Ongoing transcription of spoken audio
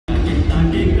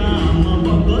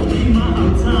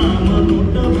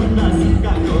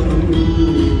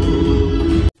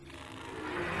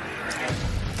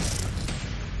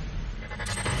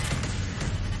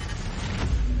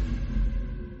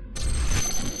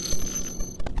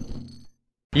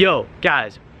Yo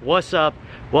guys, what's up?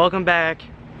 Welcome back.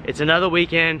 It's another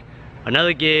weekend,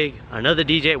 another gig, another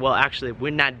DJ. Well, actually,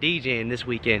 we're not DJing this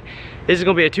weekend. This is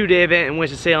gonna be a 2-day event in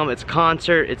Winston-Salem. It's a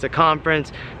concert, it's a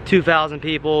conference, 2,000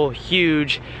 people,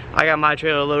 huge. I got my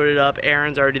trailer loaded up.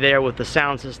 Aaron's already there with the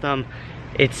sound system.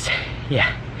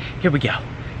 Yeah, here we go.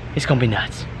 It's gonna be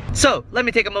nuts. So, let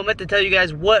me take a moment to tell you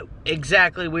guys what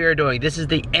exactly we are doing. This is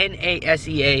the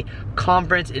NASEA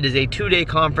conference. It is a 2-day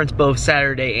conference, both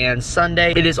Saturday and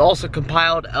Sunday. It is also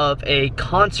compiled of a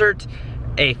concert,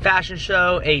 a fashion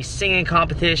show, a singing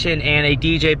competition, and a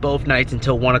DJ both nights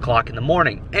until 1 o'clock in the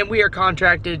morning. And we are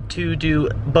contracted to do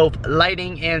both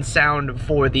lighting and sound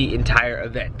for the entire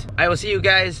event. I will see you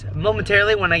guys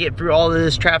momentarily when I get through all of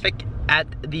this traffic at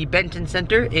the Benton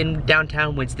Center in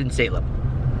downtown Winston-Salem.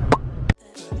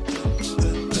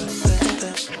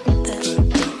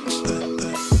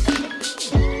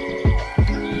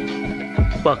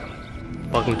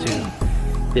 Welcome to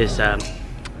this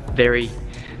very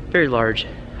large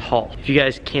hall. If you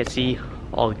guys can't see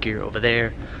all the gear over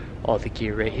there, all the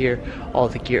gear right here, all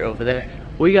the gear over there,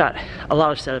 we got a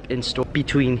lot of setup in store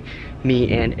between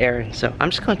me and Aaron. So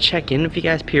I'm just gonna check in with you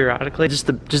guys periodically. Just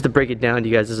to break it down to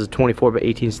you guys, this is a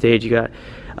 24/18 stage. You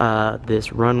got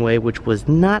this runway, which was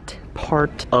not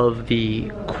part of the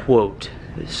quote.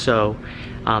 So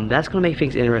that's gonna make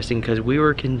things interesting because we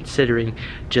were considering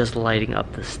just lighting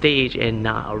up the stage and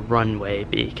not a runway,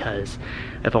 because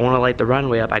if I want to light the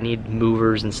runway up, I need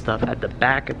movers and stuff at the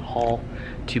back of the hall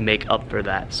to make up for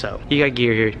that. So you got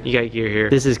gear here, you got gear here.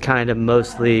 This is kind of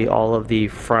mostly all of the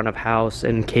front of house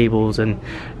and cables and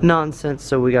nonsense,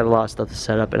 so we got a lot of stuff to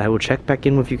set up, and I will check back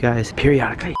in with you guys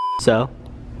periodically. So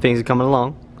things are coming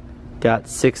along. Got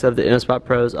 6 of the InnoSpot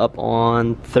Pros up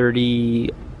on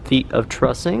 30 feet of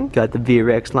trussing. Got the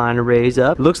VRX line arrays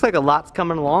up. Looks like a lot's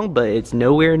coming along, but it's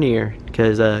nowhere near,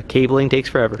 because cabling takes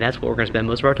forever. That's what we're gonna spend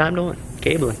most of our time doing.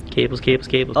 Cabling. Cables.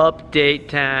 Update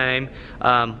time.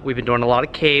 We've been doing a lot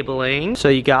of cabling. So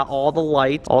you got all the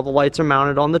lights. All the lights are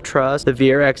mounted on the truss. The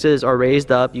VRXs are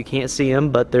raised up. You can't see them,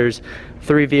 but there's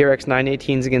 3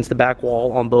 VRX918s against the back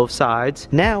wall on both sides.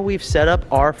 Now we've set up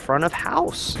our front of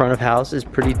house. Front of house is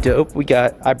pretty dope.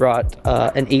 I brought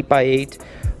an 8x8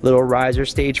 little riser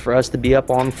stage for us to be up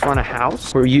on front of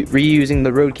house. We're reusing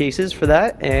the road cases for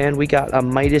that, and we got a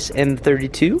Midas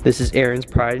M32. This is Aaron's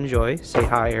pride and joy. Say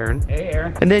hi, Aaron. Hey,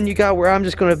 Aaron. And then you got where I'm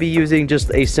just gonna be using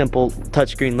just a simple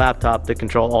touchscreen laptop to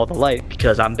control all the light,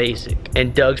 because I'm basic.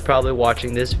 And Doug's probably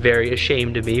watching this very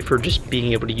ashamed of me for just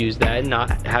being able to use that and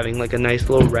not having like a nice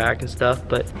little rack and stuff,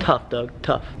 but tough, Doug,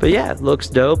 tough. But yeah, it looks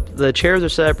dope. The chairs are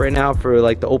set up right now for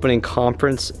like the opening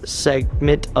conference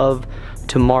segment of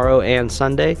tomorrow and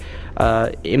Sunday.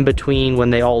 In between,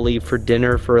 when they all leave for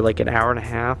dinner for like an hour and a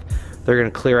half, they're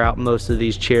gonna clear out most of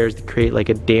these chairs to create like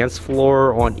a dance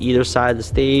floor on either side of the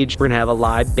stage. We're gonna have a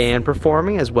live band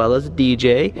performing as well as a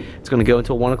DJ. It's gonna go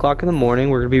until 1 o'clock in the morning.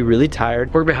 We're gonna be really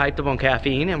tired. We're gonna be hyped up on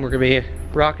caffeine, and we're gonna be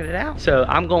rocking it out. So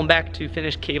I'm going back to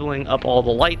finish cabling up all the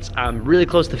lights. I'm really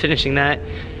close to finishing that,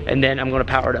 and then I'm gonna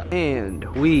power it up. And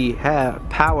we have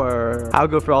power. I'll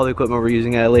go for all the equipment we're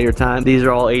using at a later time. These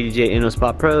are all ADJ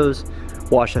InnoSpot Pros,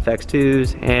 Wash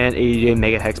FX2s, and ADJ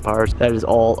Mega Hex powers. That is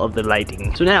all of the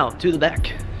lighting. So now to the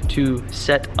back to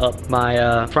set up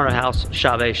my front of house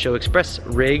Chavez Show Express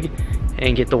rig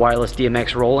and get the wireless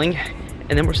DMX rolling,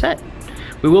 and then we're set.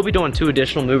 We will be doing 2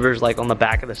 additional movers like on the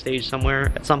back of the stage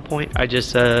somewhere at some point. I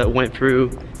just went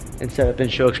through and set up in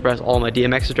Show Express all my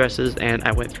DMX addresses, and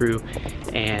I went through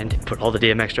and put all the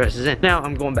DMX addresses in. Now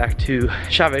I'm going back to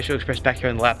Chavez Show Express back here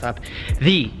on the laptop,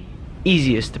 the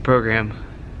easiest to program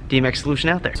DMX solution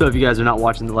out there. So if you guys are not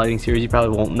watching the lighting series, you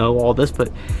probably won't know all this,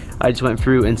 but I just went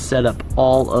through and set up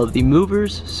all of the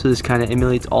movers. So this kind of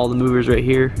emulates all the movers right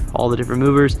here, all the different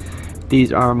movers.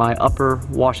 These are my upper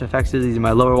wash FXs, these are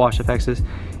my lower wash FXs,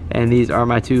 and these are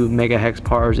my 2 Mega Hex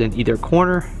pars in either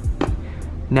corner.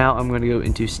 Now I'm gonna go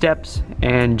into steps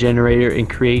and generator and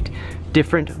create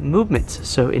different movements.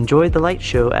 So enjoy the light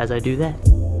show as I do that.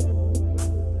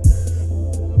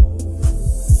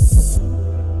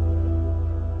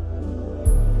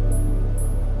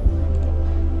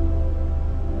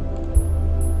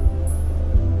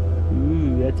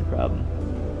 That's a problem.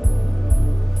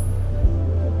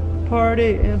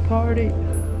 Party and party.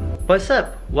 What's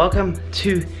up? Welcome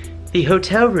to the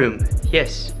hotel room.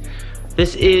 Yes,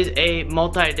 this is a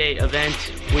multi-day event.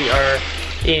 We are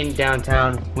in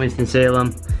downtown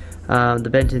Winston-Salem. The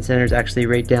Benton Center is actually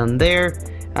right down there.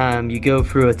 You go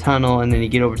through a tunnel and then you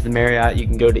get over to the Marriott. You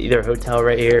can go to either hotel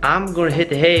right here. I'm gonna hit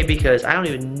the hay because I don't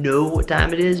even know what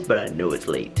time it is, but I know it's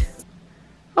late.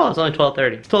 Oh, it's only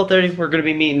 12:30. It's 12:30. We're gonna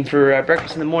be meeting for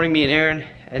breakfast in the morning, me and Aaron,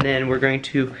 and then we're going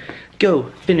to go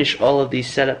finish all of the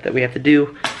setup that we have to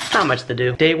do. Not much to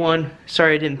do. Day one,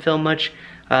 sorry I didn't film much.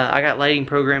 I got lighting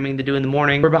programming to do in the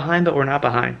morning. We're behind, but we're not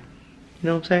behind. You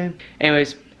know what I'm saying?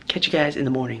 Anyways, catch you guys in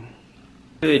the morning.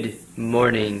 Good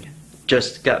morning.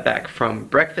 Just got back from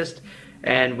breakfast,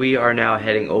 and we are now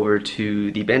heading over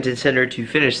to the Benton Center to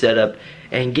finish setup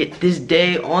and get this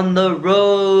day on the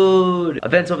road.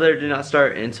 Events over there do not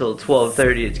start until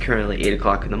 12:30. It's currently 8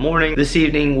 o'clock in the morning. This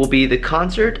evening will be the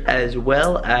concert as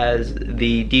well as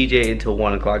the DJ until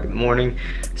 1 o'clock in the morning.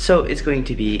 So it's going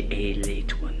to be a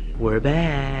late one. We're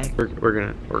back.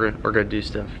 We're gonna do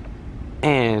stuff.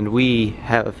 And we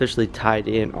have officially tied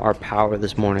in our power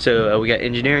this morning. So we got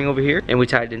engineering over here, and we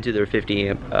tied into their 50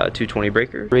 amp 220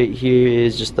 breaker. Right here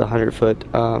is just the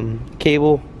 100-foot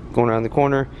cable going around the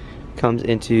corner. Comes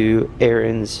into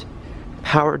Aaron's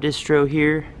power distro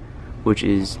here, which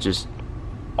is just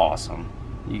awesome.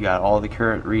 You got all the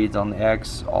current reads on the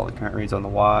X, all the current reads on the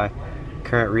Y,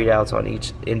 current readouts on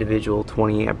each individual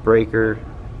 20 amp breaker.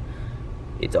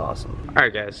 It's awesome.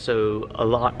 Alright guys, so a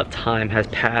lot of time has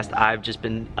passed. I've just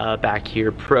been back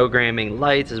here programming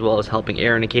lights as well as helping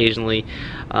Aaron occasionally.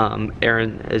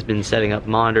 Aaron has been setting up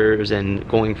monitors and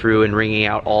going through and ringing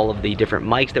out all of the different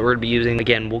mics that we're going to be using.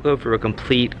 Again, we'll go through a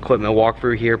complete equipment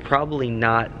walkthrough here. Probably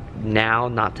not now,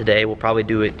 not today. We'll probably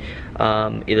do it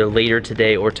either later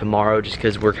today or tomorrow, just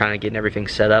because we're kind of getting everything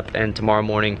set up, and tomorrow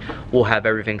morning we'll have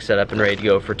everything set up and ready to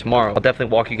go for tomorrow. I'll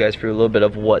definitely walk you guys through a little bit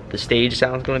of what the stage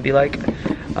sound's going to be like,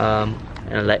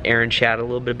 and I'll let Aaron chat a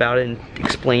little bit about it and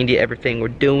explain to you everything we're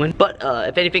doing. But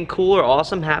if anything cool or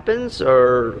awesome happens,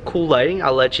 or cool lighting,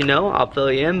 I'll let you know. I'll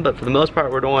fill you in, but for the most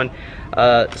part we're doing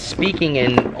speaking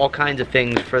and all kinds of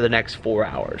things for the next 4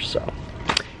 hours. So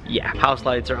yeah, house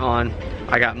lights are on.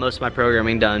 I got most of my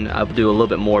programming done. I'll do a little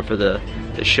bit more for the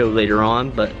show later on,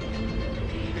 but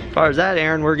as far as that,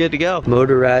 Aaron, we're good to go.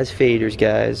 Motorized faders,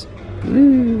 guys.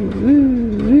 Woo,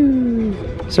 woo,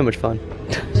 woo. So much fun.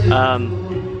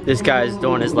 This guy's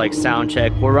doing his like sound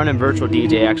check. We're running virtual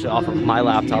DJ actually off of my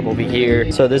laptop over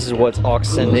here. So this is what's aux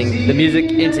sending the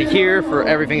music into here for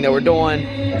everything that we're doing.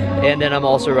 And then I'm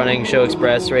also running Show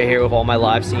Express right here with all my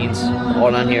live scenes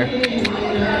all on here.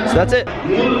 So that's it.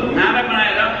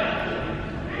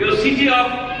 Your city of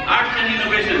arts and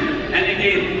innovation, and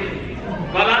again,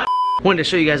 wanted to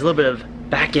show you guys a little bit of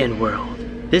back-end world.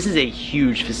 This is a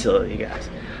huge facility, guys.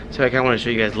 So I kind of want to show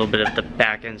you guys a little bit of the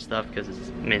back-end stuff because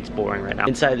it's boring right now.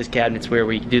 Inside this cabinet's where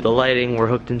we do the lighting. We're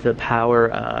hooked into the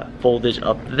power voltage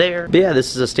up there. But yeah,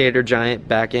 this is a standard giant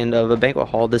back-end of a banquet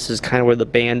hall. This is kind of where the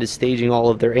band is staging all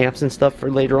of their amps and stuff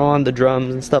for later on, the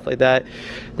drums and stuff like that.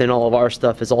 Then all of our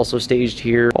stuff is also staged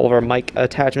here. All of our mic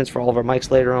attachments for all of our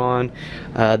mics later on.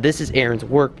 This is Aaron's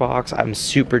work box. I'm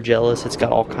super jealous. It's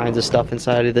got all kinds of stuff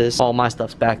inside of this. All my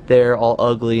stuff's back there, all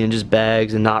ugly and just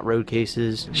bags and not road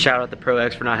cases. Shout out to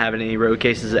ProX for not having any road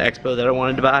cases at Expo that I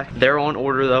wanted to buy. They're on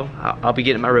order though. I'll be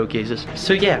getting my road cases.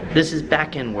 So yeah, this is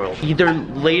back end world. Either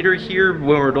later here when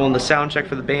we're doing the sound check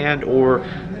for the band, or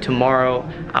tomorrow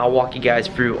I'll walk you guys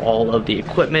through all of the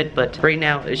equipment, but right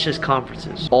now it's just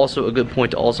conferences. Also a good point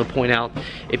to also point out,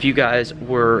 if you guys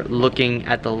were looking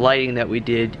at the lighting that we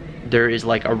did, there is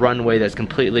like a runway that's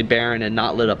completely barren and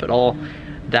not lit up at all.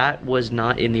 That was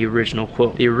not in the original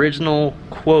quote. The original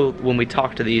quote, when we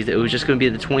talked to these, it was just going to be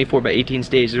the 24/18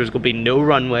 stage. There was going to be no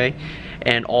runway,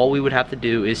 and all we would have to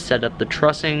do is set up the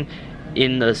trussing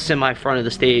in the semi-front of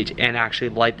the stage and actually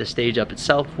light the stage up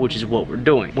itself, which is what we're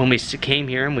doing. When we came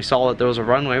here and we saw that there was a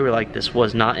runway, we're like, this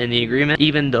was not in the agreement.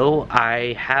 Even though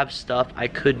I have stuff, I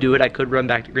could do it. I could run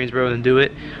back to Greensboro and do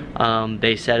it.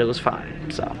 They said it was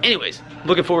fine. So anyways,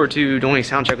 looking forward to doing a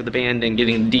sound check with the band and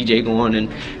getting the DJ going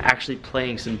and actually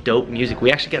playing some dope music. We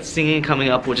actually got singing coming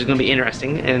up, which is going to be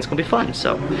interesting, and it's going to be fun.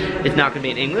 So it's not going to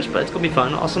be in English, but it's going to be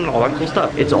fun, awesome, and all that cool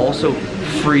stuff. It's also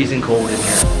freezing cold in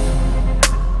here.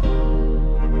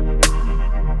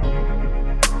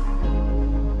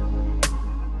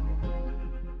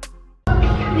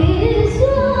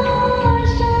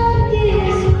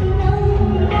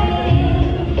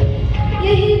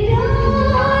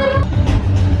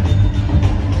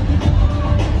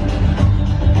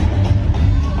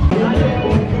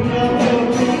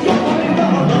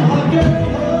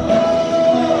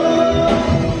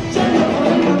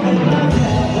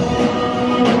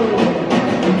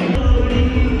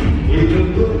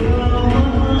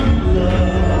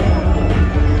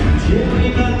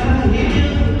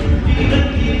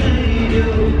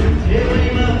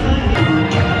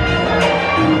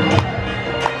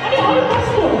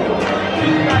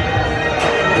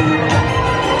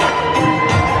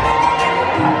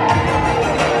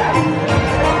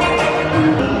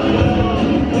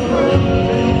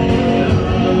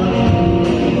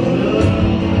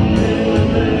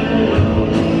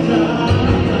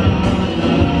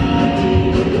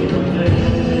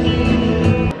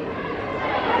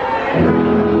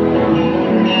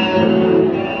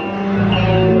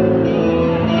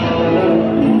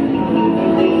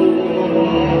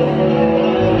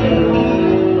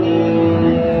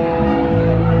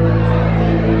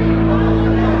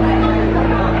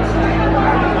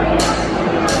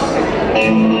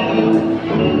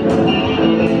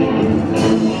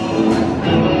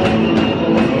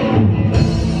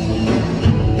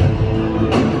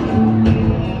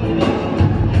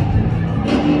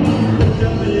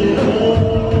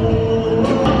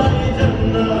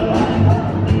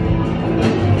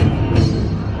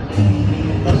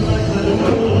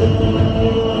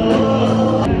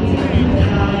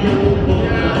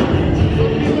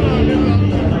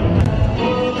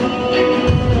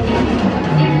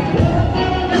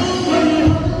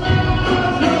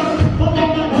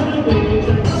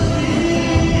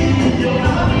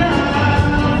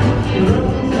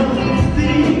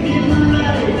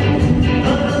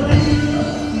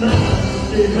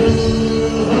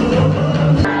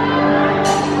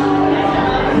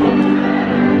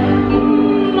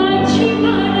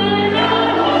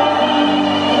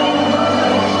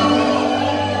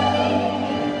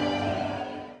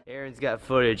 got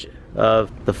footage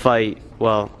of the fight.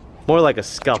 Well, more like a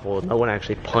scuffle. No one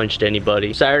actually punched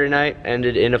anybody. Saturday night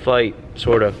ended in a fight,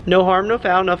 sort of. No harm, no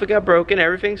foul, nothing got broken,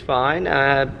 everything's fine,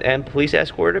 and police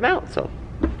escorted him out, so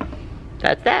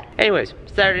that's that. Anyways,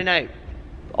 Saturday night,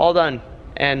 all done,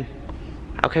 and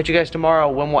I'll catch you guys tomorrow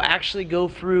when we'll actually go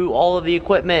through all of the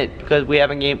equipment, because we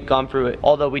haven't gone through it.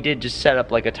 Although we did just set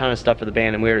up like a ton of stuff for the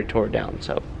band and we already tore it down,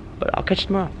 so, but I'll catch you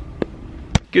tomorrow.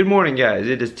 Good morning, guys.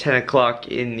 It is 10 o'clock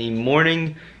in the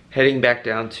morning. Heading back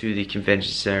down to the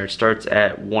convention center. It starts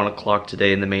at 1 o'clock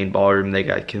today in the main ballroom. They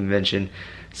got convention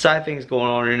side things going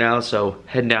on right now, so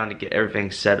heading down to get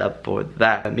everything set up for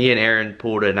that. Me and Aaron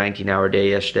pulled a 19-hour day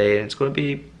yesterday, and it's going to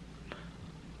be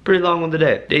pretty long on the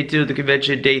day. Day 2 of the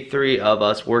convention, day 3 of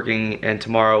us working, and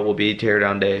tomorrow will be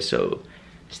teardown day, so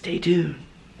stay tuned.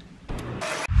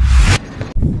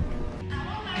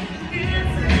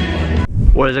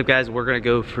 What is up, guys? We're going to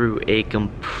go through a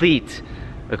complete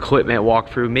equipment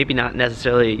walkthrough, maybe not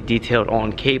necessarily detailed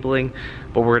on cabling,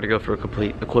 but we're gonna go for a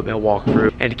complete equipment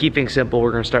walkthrough. And to keep things simple,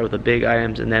 we're gonna start with the big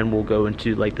items, and then we'll go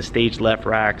into like the stage left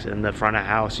racks and the front of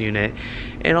house unit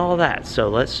and all that. So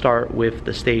let's start with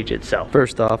the stage itself.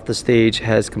 First off, the stage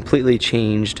has completely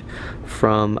changed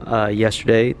from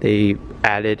yesterday. They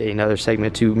added another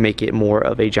segment to make it more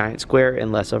of a giant square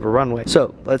and less of a runway.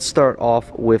 So let's start off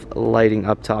with lighting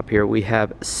up top here. We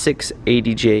have 6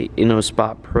 ADJ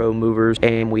InnoSpot Pro movers,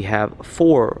 and we have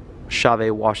 4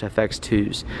 Chauvet Wash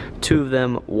FX2s. 2 of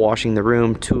them washing the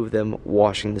room, 2 of them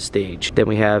washing the stage. Then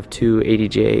we have 2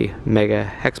 ADJ Mega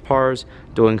Hex Pars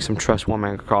doing some truss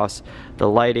warming across the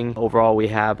lighting. Overall, we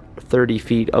have 30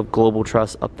 feet of global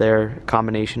truss up there, a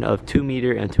combination of 2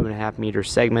 meter and 2.5 meter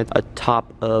segments, a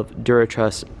top of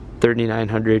Truss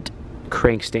 3900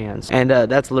 crank stands, and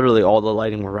that's literally all the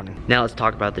lighting we're running. Now let's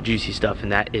talk about the juicy stuff,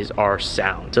 and that is our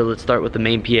sound. So let's start with the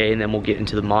main PA, and then we'll get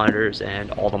into the monitors and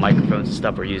all the microphones and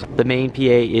stuff we're using. The main PA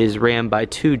is ran by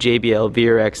 2 JBL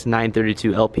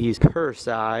VRX932 LPs per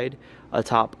side,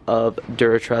 atop of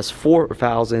Truss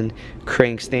 4000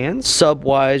 crank stands.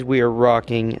 Sub-wise, we are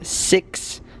rocking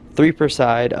 3 per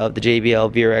side of the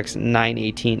JBL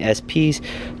VRX918sps.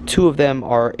 2 of them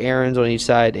are Aaron's on each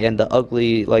side, and the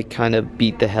ugly, like, kind of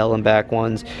beat the hell and back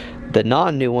ones, the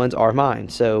non-new ones, are mine.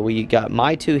 So we got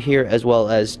my 2 here, as well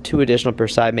as 2 additional per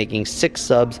side, making 6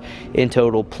 subs in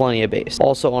total, plenty of bass.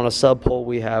 Also on a sub pole,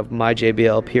 we have my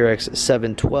JBL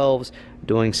PRX712s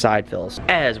doing side fills.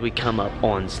 As we come up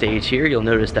on stage here, you'll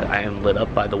notice that I am lit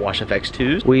up by the Wash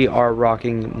FX2s. We are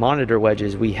rocking monitor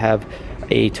wedges. We have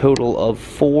a total of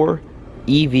 4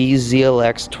 EV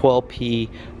ZLX 12P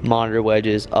monitor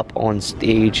wedges up on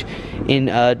stage in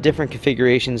different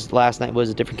configurations. Last night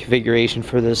was a different configuration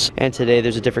for this, and today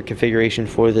there's a different configuration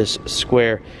for this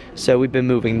square. So we've been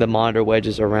moving the monitor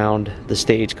wedges around the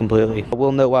stage completely.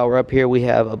 We'll note while we're up here, we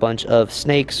have a bunch of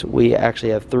snakes. We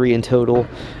actually have 3 in total.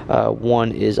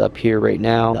 1 is up here right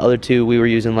now. The other 2 we were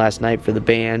using last night for the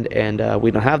band, and we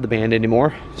don't have the band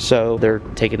anymore, so they're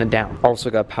taking it down.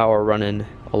 Also got power running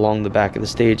along the back of the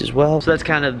stage as well. So that's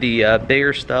kind of the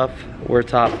bigger stuff. We're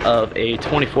top of a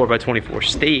 24 by 24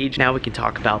 stage. Now we can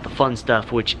talk about the fun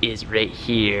stuff, which is right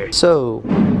here. So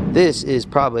this is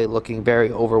probably looking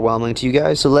very overwhelming to you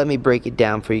guys, so let me break it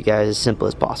down for you guys as simple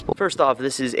as possible. First off,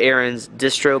 this is Aaron's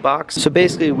distro box. So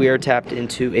basically we are tapped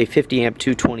into a 50 amp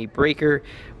 220 breaker.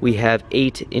 We have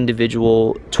 8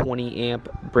 individual 20 amp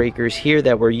breakers here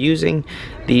that we're using.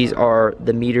 These are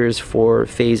the meters for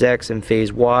phase X and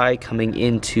phase Y coming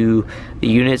into the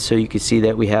unit, so you can see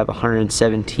that we have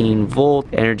 117 volt,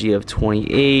 energy of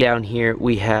 28. Down here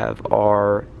we have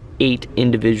our 8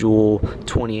 individual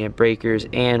 20 amp breakers,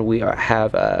 and we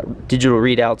have digital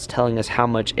readouts telling us how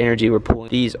much energy we're pulling.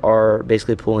 These are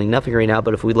basically pulling nothing right now,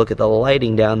 but if we look at the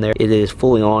lighting down there, it is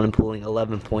fully on and pulling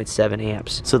 11.7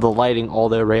 amps. So the lighting all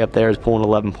the way up there is pulling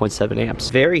 11.7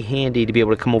 amps. Very handy to be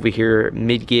able to come over here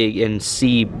mid-gig and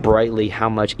see brightly how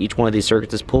much each one of these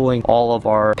circuits is pulling. All of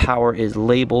our power is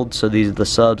labeled, so these are the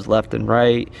subs left and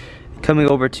right. Coming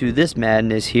over to this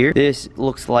madness here, this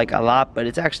looks like a lot, but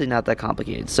it's actually not that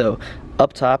complicated. So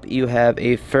up top you have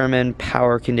a Furman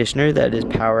power conditioner that is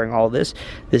powering all this.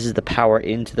 This is the power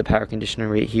into the power conditioner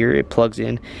right here. It plugs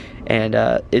in, and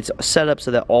it's set up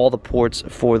so that all the ports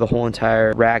for the whole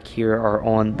entire rack here are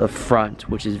on the front,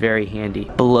 which is very handy.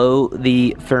 Below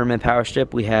the Furman power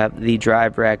strip we have the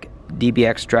drive rack,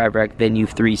 DBX Drive Rack Venue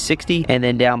 360, and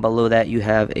then down below that you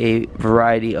have a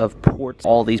variety of ports.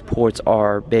 All these ports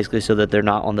are basically so that they're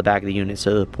not on the back of the unit,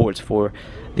 so the ports for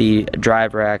the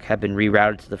drive rack have been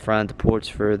rerouted to the front. The ports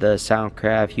for the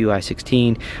Soundcraft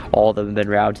UI16, all of them have been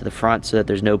routed to the front so that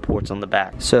there's no ports on the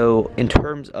back. So in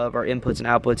terms of our inputs and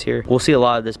outputs here, we'll see a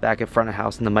lot of this back at front of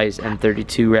house in the Midas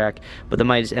M32 rack, but the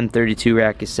Midas M32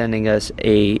 rack is sending us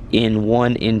a in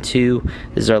 1, in 2.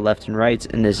 This is our left and rights,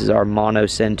 and this is our mono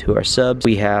send to our subs.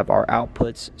 We have our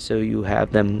outputs, so you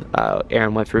have them,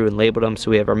 Aaron went through and labeled them,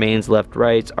 so we have our mains, left,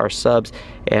 rights, our subs,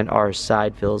 and our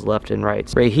side fills, left and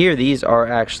rights. Right here, these are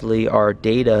actually our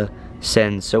data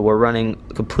sends, so we're running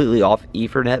completely off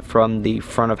Ethernet from the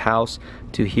front of house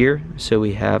to here. So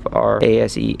we have our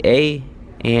ASEA,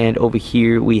 and over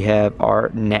here we have our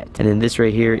net, and then this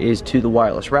right here is to the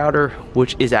wireless router,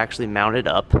 which is actually mounted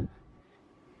up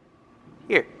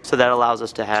here. So that allows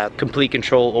us to have complete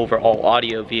control over all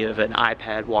audio via an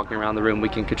iPad walking around the room. We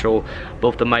can control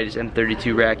both the Midas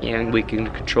M32 rack, and we can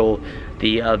control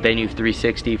the Venue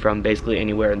 360 from basically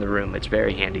anywhere in the room. It's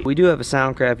very handy. We do have a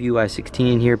Soundcraft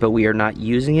UI16 here, but we are not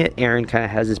using it. Aaron kind of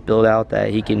has this build out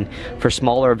that he can, for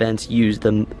smaller events, use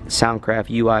the Soundcraft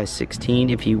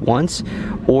UI16 if he wants,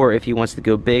 or if he wants to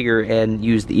go bigger and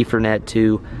use the Ethernet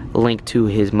to link to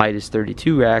his Midas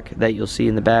 32 rack that you'll see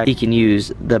in the back, he can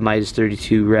use the Midas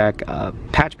 32 rack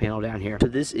patch panel down here. So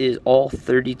this is all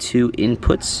 32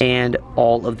 inputs and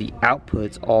all of the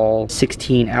outputs, all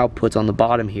 16 outputs on the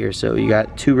bottom here. So you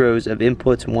got 2 rows of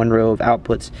inputs, 1 row of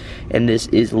outputs, and this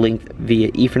is linked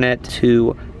via Ethernet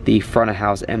to the front of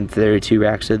house M32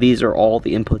 rack. So these are all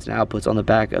the inputs and outputs on the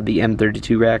back of the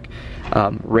M32 rack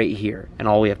right here, and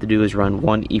all we have to do is run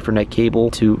 1 Ethernet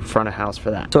cable to front of house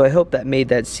for that. So I hope that made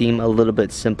that seem a little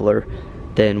bit simpler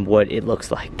than what it looks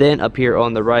like. Then up here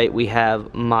on the right we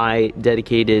have my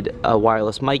dedicated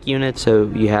wireless mic unit. So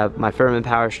you have my Furman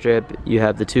power strip, you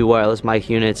have the 2 wireless mic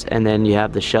units, and then you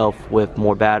have the shelf with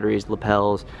more batteries,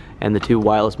 lapels, and the 2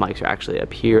 wireless mics are actually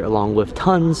up here, along with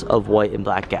tons of white and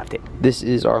black gaff tape. This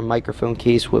is our microphone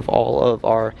case with all of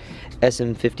our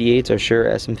SM58s, our Shure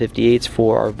SM58s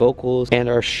for our vocals, and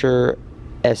our Shure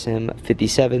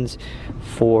SM57s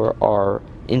for our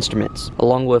instruments,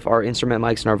 along with our instrument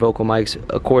mics and our vocal mics.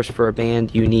 Of course, for a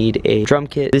band you need a drum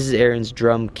kit. This is Aaron's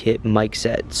drum kit mic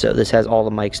set, so this has all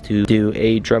the mics to do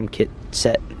a drum kit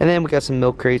set. And then we got some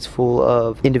milk crates full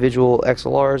of individual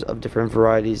XLRs of different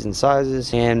varieties and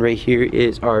sizes, and right here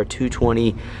is our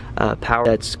 220 power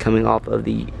that's coming off of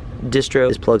the distro.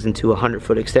 This plugs into a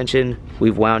 100-foot extension.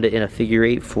 We've wound it in a figure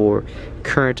 8 for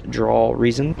current draw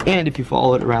reason, and if you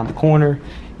follow it around the corner,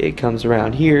 it comes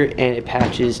around here and it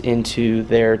patches into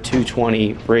their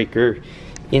 220 breaker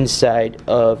inside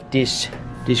of this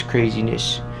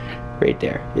craziness right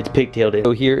there. It's pigtailed in.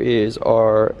 So here is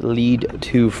our lead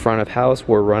to front of house.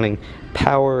 We're running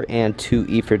power and 2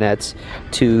 Ethernets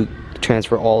to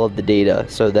transfer all of the data.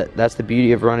 So that's the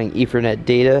beauty of running Ethernet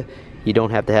data. You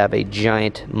don't have to have a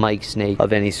giant mic snake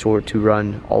of any sort to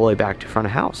run all the way back to front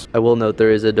of house. I will note there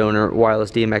is a donor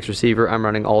wireless DMX receiver. I'm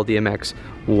running all DMX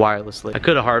wirelessly. I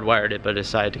could have hardwired it, but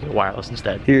decided to go wireless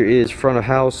instead. Here is front of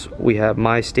house. We have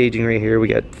my staging right here. We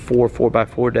got 4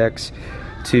 4x4 decks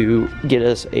to get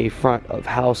us a front of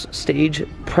house stage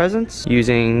presence,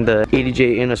 using the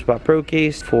 80J InnoSpot Pro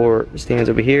case for stands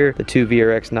over here, the 2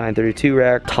 VRX932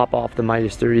 rack, top off the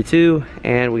Midas 32,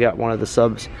 and we got one of the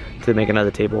subs to make another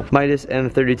table. Midas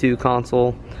M32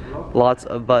 console, lots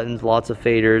of buttons, lots of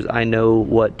faders. I know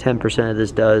what 10% of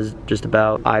this does, just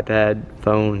about. iPad,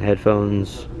 phone,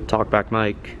 headphones, talkback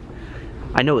mic.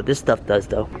 I know what this stuff does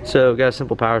though. So got a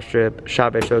simple power strip,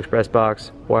 Shop by Show Express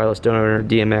box, wireless donor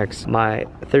DMX, my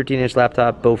 13-inch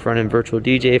laptop, both running virtual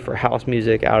DJ for house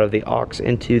music out of the aux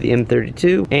into the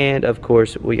M32, and of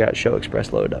course we got Show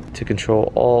Express loaded up to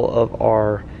control all of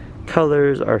our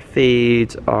colors, our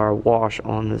fades, our wash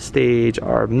on the stage,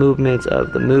 our movements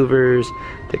of the movers,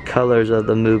 the colors of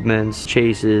the movements,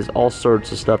 chases, all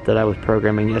sorts of stuff that I was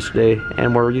programming yesterday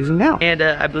and we're using now. And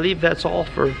I believe that's all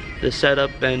for the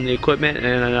setup and the equipment,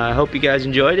 and I hope you guys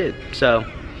enjoyed it. So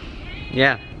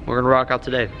yeah, we're gonna rock out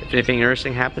today. If anything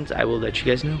interesting happens, I will let you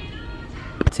guys know.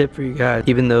 Tip for you guys: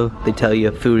 even though they tell you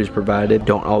food is provided,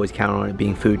 don't always count on it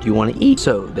being food you want to eat.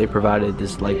 So they provided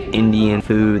this like Indian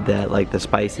food that like the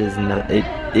spices and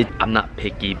I'm not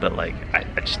picky, but like I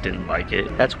just didn't like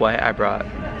it. That's why I brought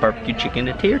barbecue chicken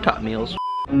and tater tot meals.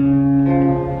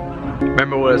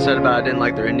 Remember what I said about I didn't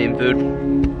like their Indian food?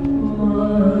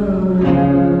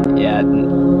 Yeah,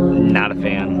 not a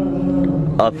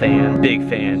fan. A fan. Big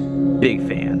fan. Big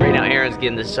fan. Right now Aaron's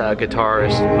getting this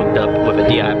guitarist hooked up with a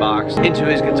DI box into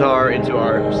his guitar, into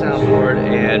our soundboard,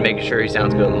 and making sure he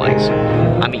sounds good on the mics.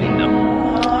 I'm eating them.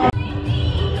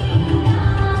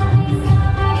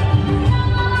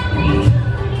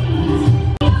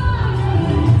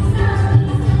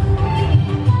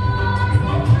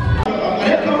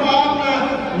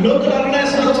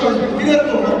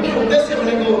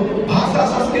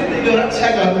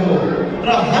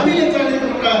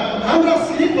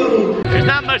 There's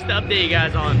not much to update you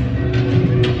guys on.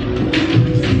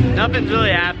 Nothing's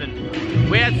really happened.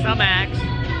 We had some acts.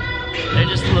 They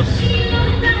just look.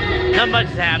 Not much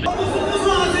has happened.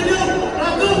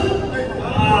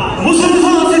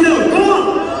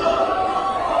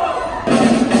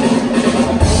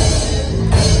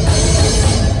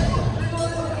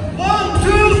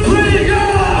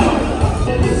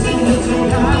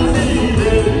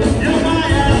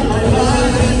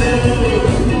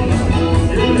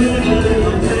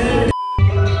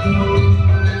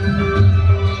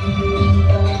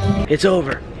 It's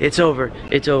over. It's over.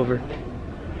 It's over.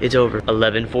 It's over.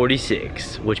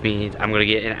 11:46, which means I'm gonna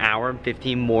get an hour and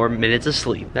 15 more minutes of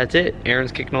sleep. That's it.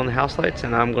 Aaron's kicking on the house lights,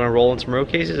 and I'm gonna roll in some row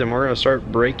cases, and we're gonna start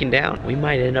breaking down. We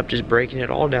might end up just breaking it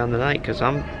all down tonight, because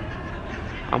I'm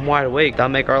wide awake. That'll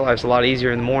make our lives a lot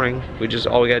easier in the morning.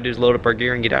 All we gotta do is load up our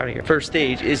gear and get out of here. First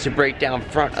stage is to break down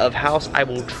front of house. I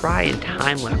will try and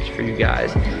time lapse for you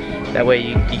guys. That way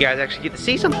you guys actually get to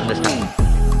see something this time.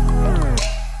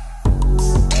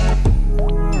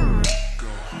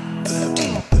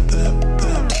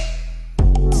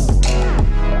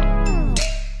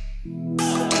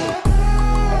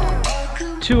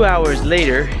 2 hours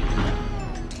later,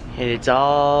 and it's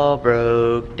all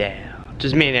broke down.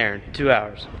 Just me and Aaron, 2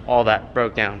 hours. All that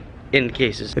broke down in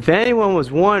cases. If anyone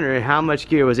was wondering how much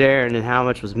gear was Aaron and how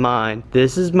much was mine,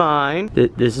 this is mine,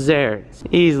 this is Aaron's.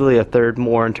 Easily a third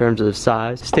more in terms of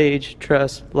size. Stage,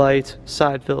 truss, lights,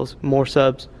 side fills, more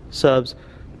subs,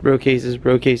 row cases,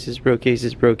 row cases, row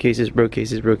cases, row cases, row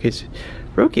cases, row cases,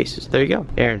 row cases. There you go.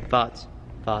 Aaron, thoughts?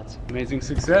 Amazing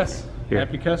success. Here.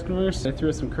 Happy customers. They threw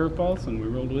us some curveballs and we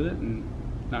rolled with it and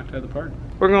knocked it out of the park.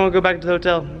 We're gonna go back to the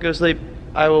hotel, go sleep.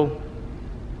 I will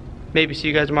maybe see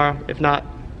you guys tomorrow. If not,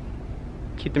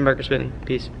 keep the marker spinning.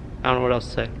 Peace. I don't know what else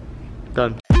to say.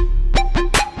 Done.